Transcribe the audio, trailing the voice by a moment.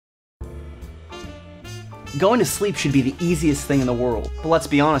Going to sleep should be the easiest thing in the world, but let's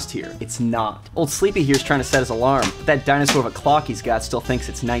be honest here, it's not. Old Sleepy here's trying to set his alarm, but that dinosaur of a clock he's got still thinks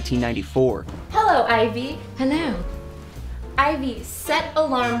it's 1994. Hello, Ivy. Hello. Ivy, set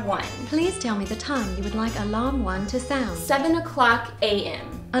alarm 1. Please tell me the time you would like alarm 1 to sound. 7 o'clock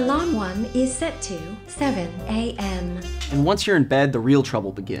a.m. Alarm 1 is set to 7 a.m. And once you're in bed, the real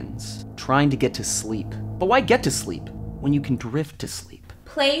trouble begins. Trying to get to sleep. But why get to sleep when you can drift to sleep?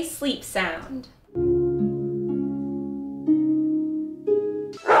 Play sleep sound.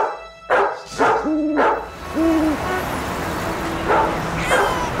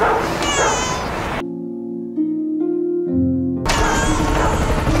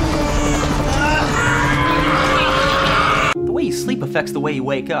 The way you sleep affects the way you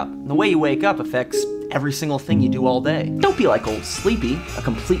wake up, and the way you wake up affects every single thing you do all day. Don't be like old Sleepy, a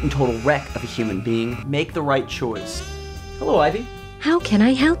complete and total wreck of a human being. Make the right choice. Hello, Ivy. How can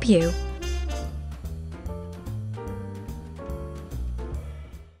I help you?